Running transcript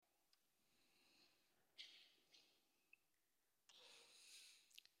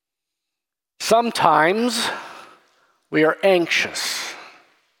Sometimes we are anxious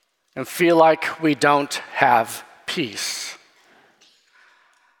and feel like we don't have peace.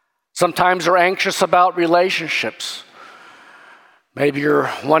 Sometimes we're anxious about relationships. Maybe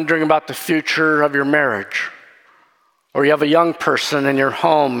you're wondering about the future of your marriage, or you have a young person in your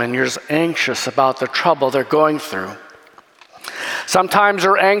home and you're just anxious about the trouble they're going through. Sometimes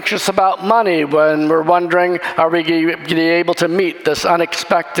we're anxious about money when we're wondering, are we going to be able to meet this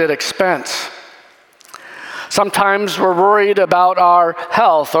unexpected expense? Sometimes we're worried about our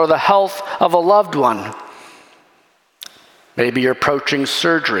health or the health of a loved one. Maybe you're approaching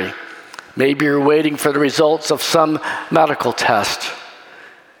surgery. Maybe you're waiting for the results of some medical test.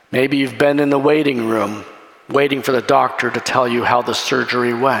 Maybe you've been in the waiting room, waiting for the doctor to tell you how the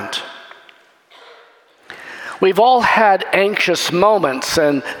surgery went. We've all had anxious moments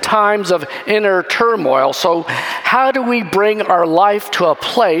and times of inner turmoil. So how do we bring our life to a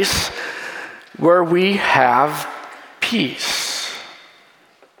place where we have peace?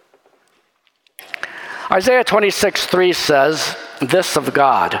 Isaiah 26:3 says this of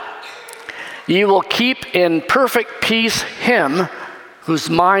God: "You will keep in perfect peace him whose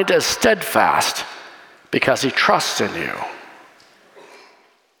mind is steadfast, because he trusts in you."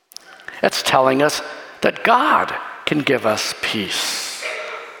 It's telling us that God can give us peace.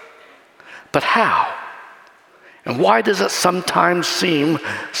 But how? And why does it sometimes seem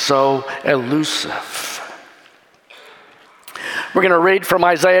so elusive? We're going to read from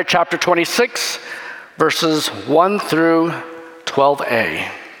Isaiah chapter 26, verses 1 through 12a.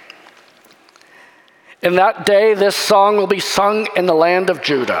 "In that day, this song will be sung in the land of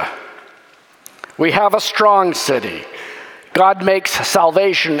Judah. We have a strong city. God makes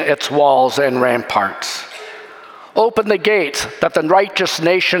salvation its walls and ramparts. Open the gates that the righteous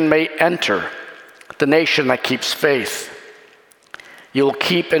nation may enter, the nation that keeps faith. You will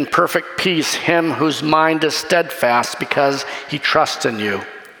keep in perfect peace him whose mind is steadfast, because he trusts in you.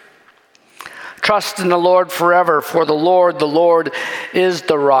 Trust in the Lord forever, for the Lord is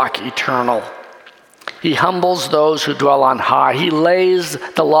the rock eternal. He humbles those who dwell on high. He lays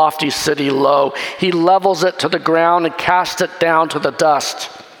the lofty city low. He levels it to the ground and casts it down to the dust.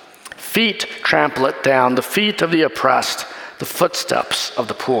 Feet trample it down, the feet of the oppressed, the footsteps of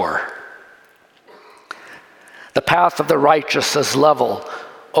the poor. The path of the righteous is level.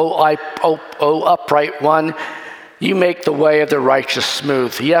 O upright one, you make the way of the righteous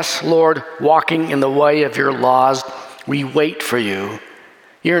smooth. Yes, Lord, walking in the way of your laws, we wait for you.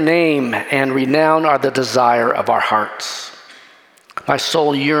 Your name and renown are the desire of our hearts. My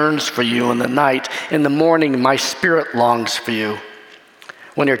soul yearns for you in the night. In the morning, my spirit longs for you.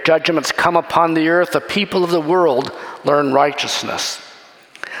 When your judgments come upon the earth, the people of the world learn righteousness.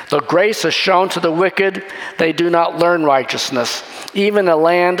 Though grace is shown to the wicked, they do not learn righteousness. Even a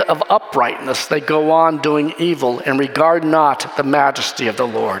land of uprightness, they go on doing evil and regard not the majesty of the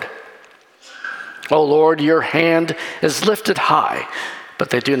Lord. O Lord, your hand is lifted high, but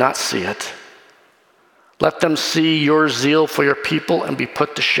they do not see it. Let them see your zeal for your people and be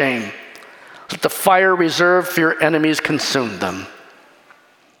put to shame. Let the fire reserved for your enemies consume them.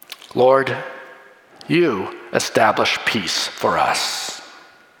 Lord, you establish peace for us."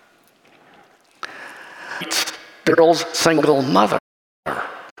 The girl's single mother.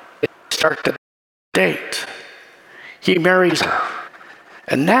 They start to date. He marries her.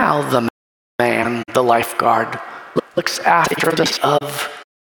 And now the man, the lifeguard, looks after this of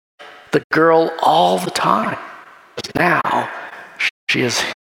the girl all the time. Now she is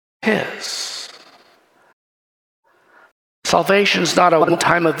his. Salvation's not a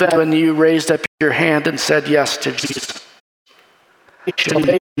one-time event when you raised up your hand and said yes to Jesus.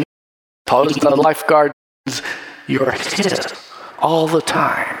 Suppose the lifeguard, you're his all the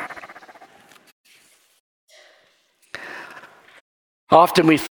time. Often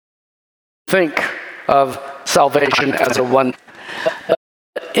we think of salvation as a one. But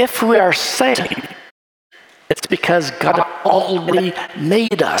if we are saved, it's because God already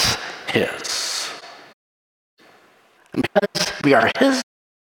made us his. And because we are his,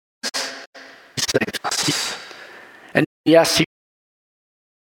 he saves us. And yes, he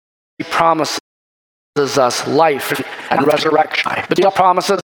promises us life and resurrection. But he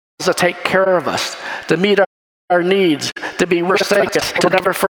promises to take care of us, to meet our needs, to be forsaken, to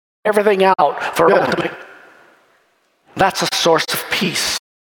never forget everything out for us. That's a source of peace.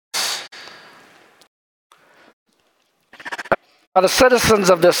 Now, the citizens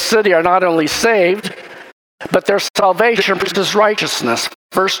of this city are not only saved, but their salvation produces righteousness.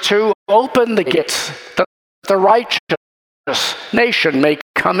 Verse 2, open the gates that the righteous nation may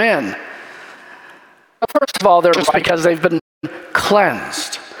come in. First of all, they're because they've been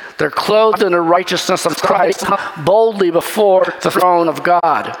cleansed. They're clothed in the righteousness of Christ, boldly before the throne of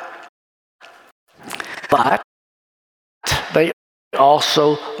God. But they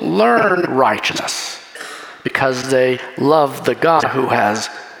also learn righteousness because they love the God who has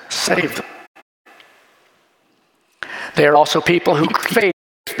saved them. They are also people who faith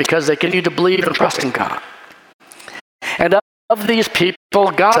because they continue to believe and trust in God. And of these people,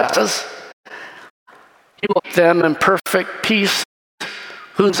 God says, He will keep them in perfect peace,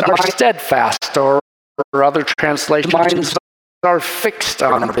 whose are steadfast, or other translations, minds are fixed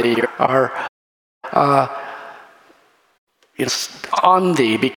on thee, are on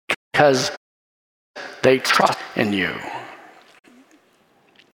thee because they trust in you.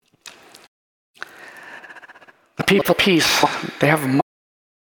 The people of peace, they have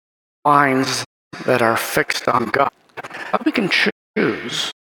minds that are fixed on God. We can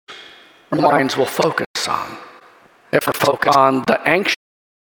choose our minds will focus on. If we're focused on the anxious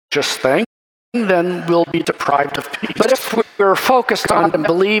thing, then we'll be deprived of peace. But if we're focused on and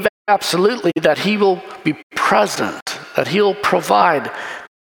believe absolutely that He will be present, that He'll provide,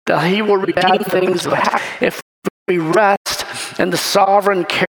 that He will redeem things that happen, if we rest in the sovereign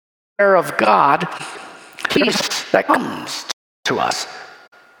care of God, peace that comes to us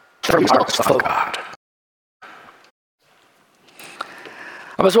from the heart of God.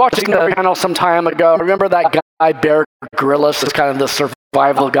 I was watching a channel some time ago. Remember that guy, Bear Grylls, is kind of the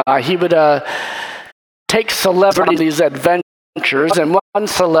survival guy. He would take celebrities' adventures, and one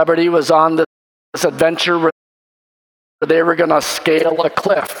celebrity was on this adventure where they were going to scale a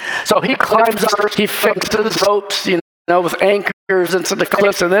cliff. So he climbs up, he fixes ropes, with anchors into the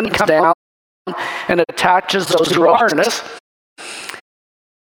cliffs, and then he comes down and attaches those to a harness.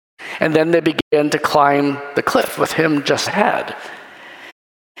 And then they begin to climb the cliff with him just ahead.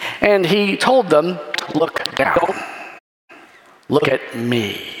 And he told them, look down. Look at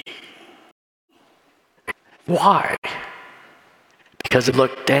me. Why? Because if you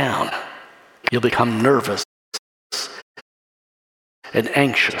look down, you'll become nervous and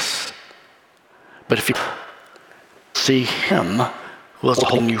anxious. But if you see Him who is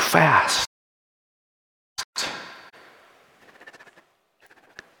holding you fast,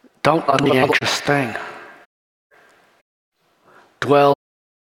 don't on the anxious thing. Dwell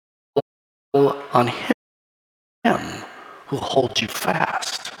on Him who holds you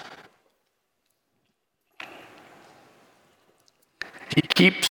fast. He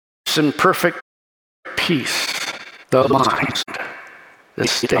keeps in perfect peace the mind that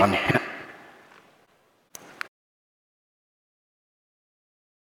stays on Him.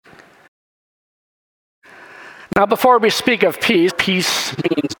 Now, before we speak of peace, peace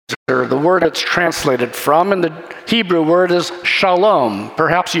means, or the word it's translated from, and the Hebrew word is shalom.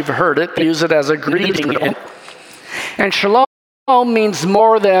 Perhaps you've heard it, use it as a greeting. And shalom means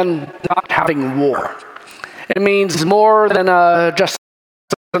more than not having war. It means more than just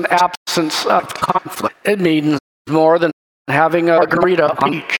an absence of conflict. It means more than having a margarita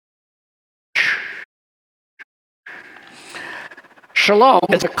on the beach. Shalom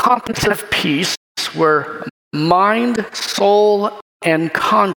is a contemplative peace where mind, soul, and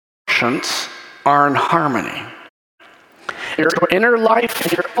conscience are in harmony. Your inner life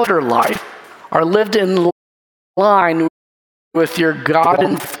and your outer life are lived in line with your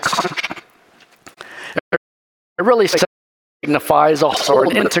God-and conscience. It really signifies also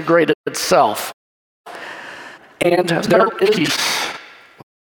an integrated self. And there is peace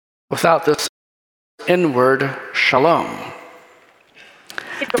without this inward shalom.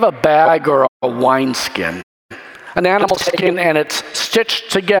 Think of a bag or a wineskin. An animal skin, and it's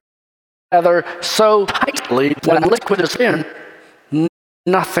stitched together so tightly when liquid is in,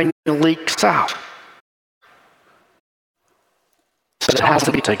 nothing leaks out. So it has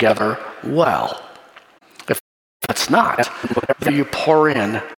to be together well. If it's not, whatever you pour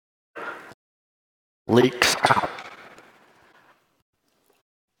in leaks out.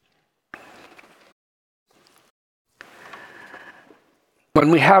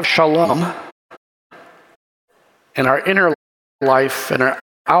 When we have shalom, and our inner life and our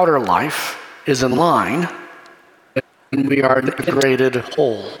outer life is in line, and we are an integrated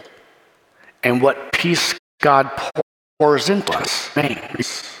whole. And what peace God pours into us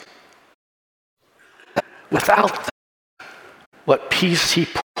means. Without what peace He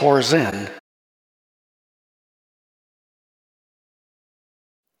pours in,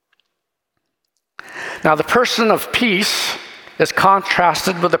 now the person of peace is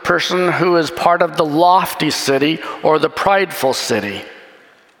contrasted with a person who is part of the lofty city or the prideful city.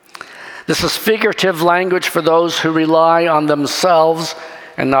 This is figurative language for those who rely on themselves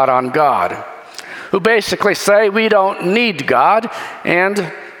and not on God, who basically say we don't need God,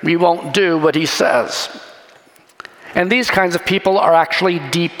 and we won't do what he says. And these kinds of people are actually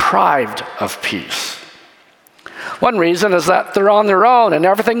deprived of peace. One reason is that they're on their own and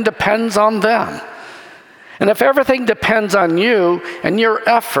everything depends on them. And if everything depends on you and your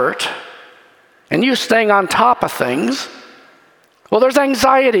effort and you staying on top of things, well, there's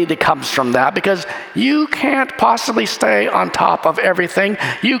anxiety that comes from that because you can't possibly stay on top of everything.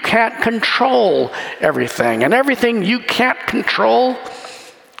 You can't control everything. And everything you can't control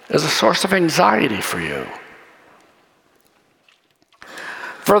is a source of anxiety for you.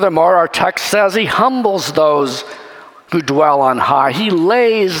 Furthermore, our text says he humbles those who dwell on high. He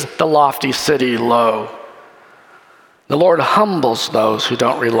lays the lofty city low. The Lord humbles those who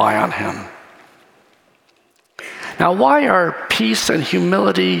don't rely on him. Now, why are peace and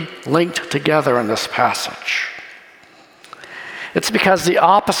humility linked together in this passage? It's because the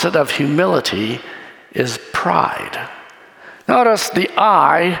opposite of humility is pride. Notice the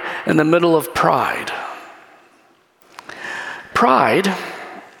I in the middle of pride. Pride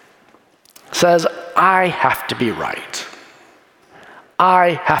says, I have to be right.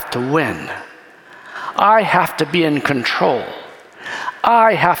 I have to win. I have to be in control.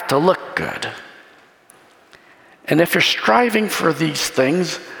 I have to look good. And if you're striving for these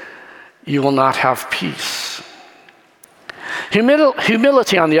things, you will not have peace.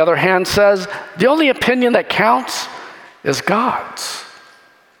 Humility, on the other hand, says the only opinion that counts is God's.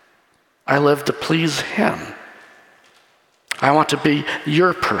 I live to please him. I want to be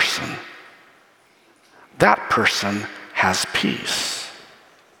your person. That person has peace.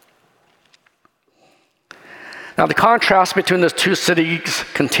 Now, the contrast between the two cities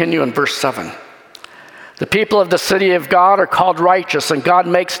continue in verse 7. The people of the city of God are called righteous, and God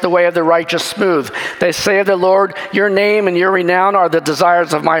makes the way of the righteous smooth. They say of the Lord, your name and your renown are the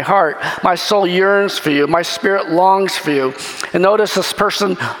desires of my heart. My soul yearns for you. My spirit longs for you. And notice this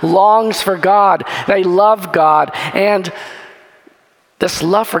person longs for God. They love God. And this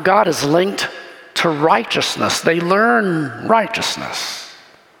love for God is linked to righteousness. They learn righteousness.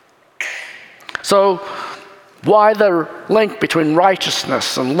 So, why the link between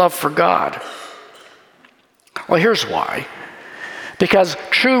righteousness and love for God? Well, here's why. Because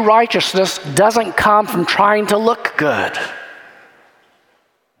true righteousness doesn't come from trying to look good.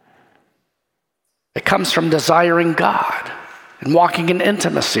 It comes from desiring God and walking in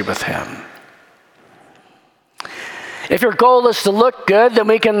intimacy with him. If your goal is to look good, then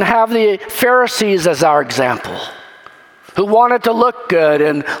we can have the Pharisees as our example, who wanted to look good,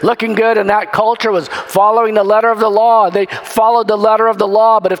 and looking good in that culture was following the letter of the law. They followed the letter of the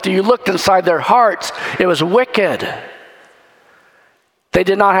law, but if you looked inside their hearts, it was wicked. They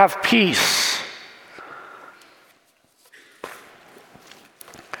did not have peace.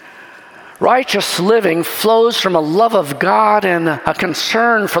 Righteous living flows from a love of God and a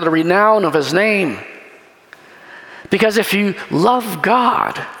concern for the renown of his name. Because if you love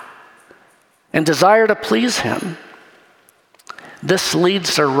God and desire to please him, this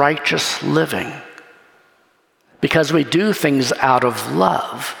leads to righteous living. Because we do things out of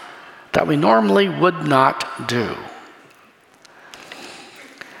love that we normally would not do.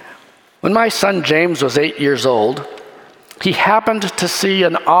 When my son James was 8 years old, he happened to see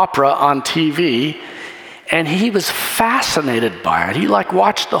an opera on TV, and he was fascinated by it. He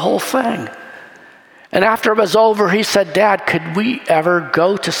watched the whole thing. And after it was over, he said, Dad, could we ever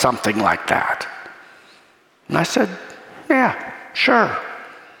go to something like that? And I said, yeah, sure.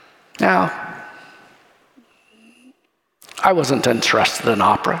 Now, I wasn't interested in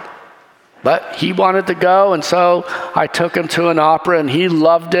opera, but he wanted to go, and so I took him to an opera, and he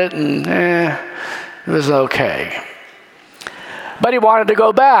loved it, and it was okay. But he wanted to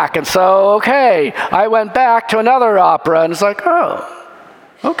go back, and so, okay, I went back to another opera, and it's like, oh,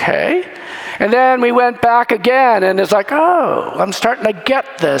 okay. And then we went back again, and it's like, oh, I'm starting to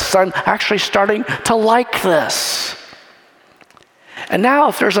get this. I'm actually starting to like this. And now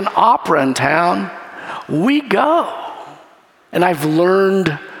if there's an opera in town, we go. And I've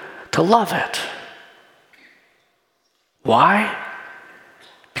learned to love it. Why?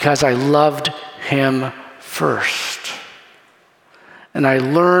 Because I loved him first. And I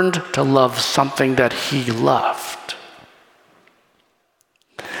learned to love something that he loved.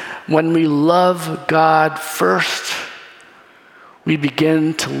 When we love God first, we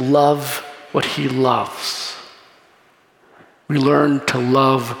begin to love what he loves. We learn to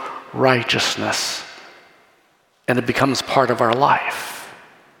love righteousness, and it becomes part of our life.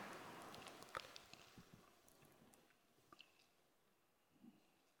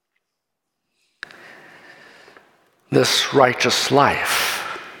 This righteous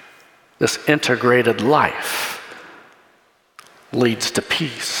life, this integrated life, leads to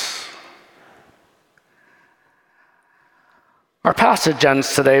peace. Our passage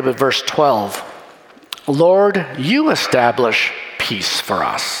ends today with verse 12. Lord, you establish peace for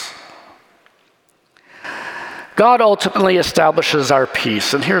us. God ultimately establishes our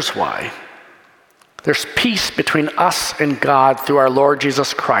peace, and here's why. There's peace between us and God through our Lord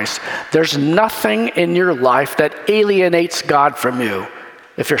Jesus Christ. There's nothing in your life that alienates God from you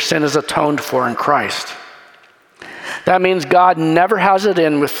if your sin is atoned for in Christ. That means God never has it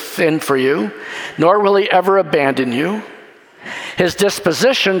in for you, nor will he ever abandon you. His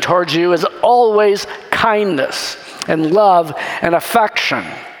disposition towards you is always kindness and love and affection.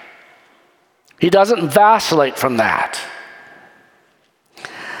 He doesn't vacillate from that.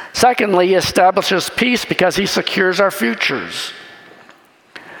 Secondly, he establishes peace because he secures our futures.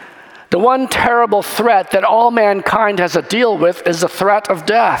 The one terrible threat that all mankind has to deal with is the threat of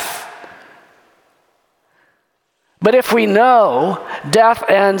death. But if we know death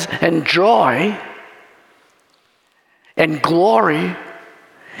ends in joy and glory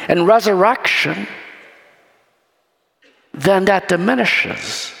and resurrection, then that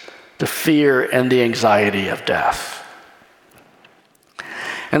diminishes the fear and the anxiety of death.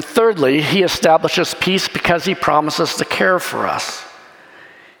 And thirdly, he establishes peace because he promises to care for us.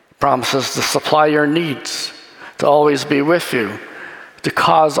 He promises to supply your needs, to always be with you, to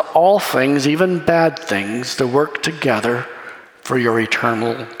cause all things, even bad things, to work together for your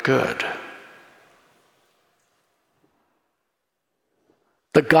eternal good.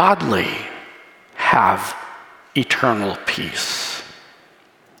 The godly have eternal peace.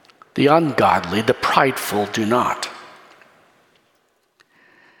 The ungodly, the prideful, do not.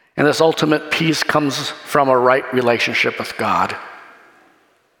 And this ultimate peace comes from a right relationship with God.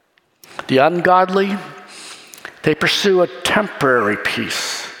 The ungodly, they pursue a temporary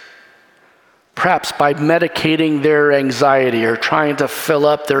peace, perhaps by medicating their anxiety or trying to fill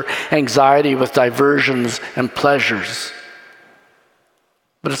up their anxiety with diversions and pleasures.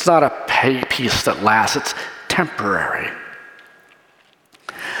 But it's not a peace that lasts, it's temporary.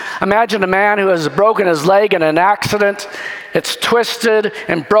 Imagine a man who has broken his leg in an accident. It's twisted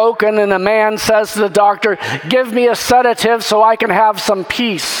and broken, and the man says to the doctor, "Give me a sedative so I can have some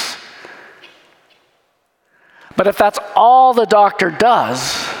peace." But if that's all the doctor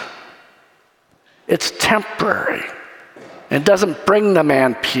does, it's temporary. It doesn't bring the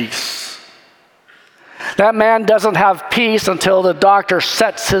man peace. That man doesn't have peace until the doctor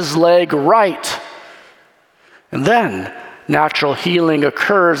sets his leg right. And then natural healing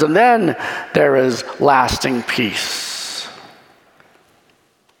occurs, and then there is lasting peace.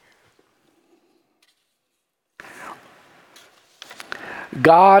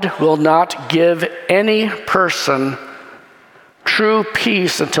 God will not give any person true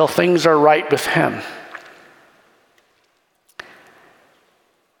peace until things are right with him.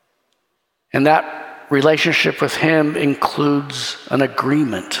 And that relationship with him includes an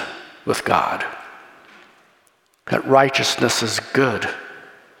agreement with God that righteousness is good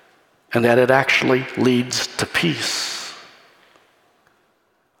and that it actually leads to peace.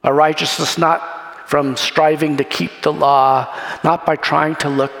 A righteousness not from striving to keep the law, not by trying to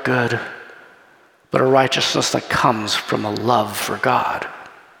look good, but a righteousness that comes from a love for God.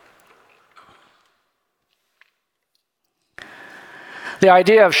 The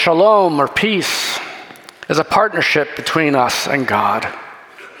idea of shalom or peace is a partnership between us and God.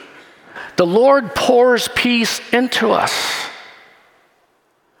 The Lord pours peace into us,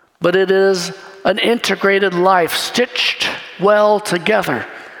 but it is an integrated life stitched well together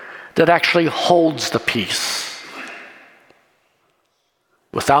that actually holds the peace.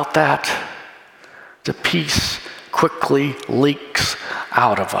 Without that, the peace quickly leaks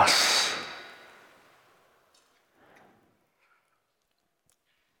out of us.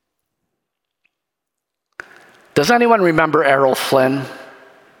 Does anyone remember Errol Flynn?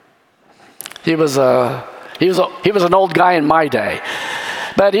 He was an old guy in my day.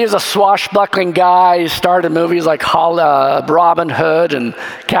 But he was a swashbuckling guy. He starred in movies like Robin Hood and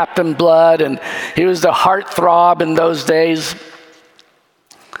Captain Blood, and he was the heartthrob in those days.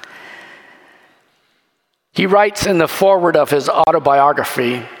 He writes in the foreword of his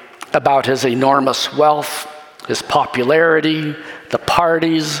autobiography about his enormous wealth, his popularity, the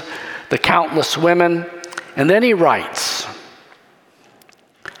parties, the countless women, and then he writes,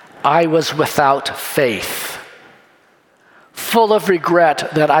 "I was without faith, full of regret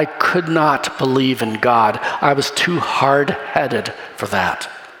that I could not believe in God. I was too hard-headed for that.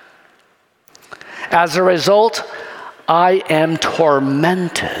 As a result, I am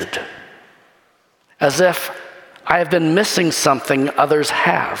tormented, as if I have been missing something others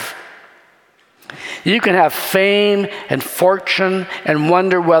have. You can have fame and fortune and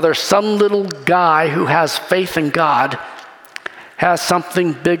wonder whether some little guy who has faith in God has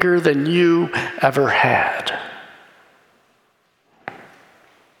something bigger than you ever had.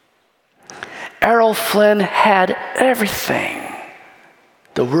 Errol Flynn had everything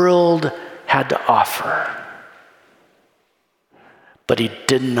the world had to offer, but he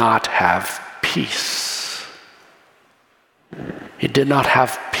did not have peace. He did not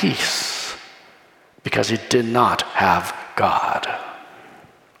have peace because he did not have God.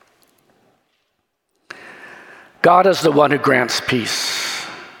 God is the one who grants peace.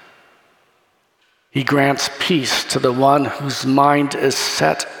 He grants peace to the one whose mind is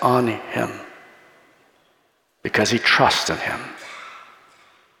set on him because he trusts in him.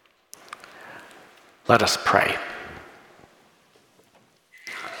 Let us pray.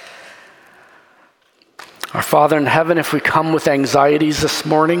 Our Father in heaven, if we come with anxieties this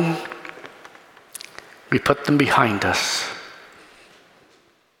morning, we put them behind us.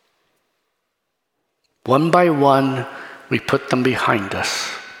 One by one, we put them behind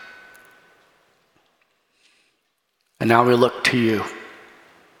us. And now we look to you.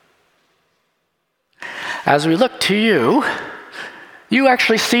 As we look to you, you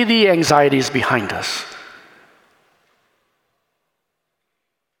actually see the anxieties behind us.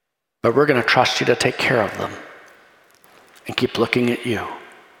 But we're going to trust you to take care of them and keep looking at you.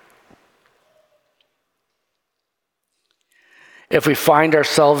 If we find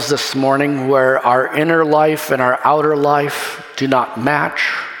ourselves this morning where our inner life and our outer life do not match,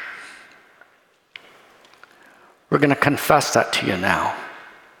 we're going to confess that to you now.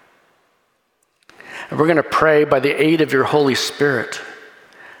 And we're going to pray by the aid of your Holy Spirit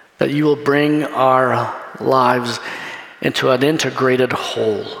that you will bring our lives into an integrated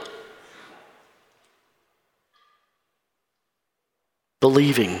whole.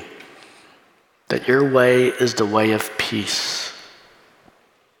 Believing that your way is the way of peace.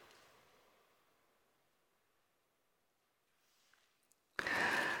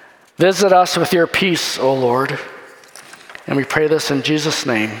 Visit us with your peace, O Lord. And we pray this in Jesus'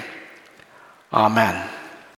 name. Amen.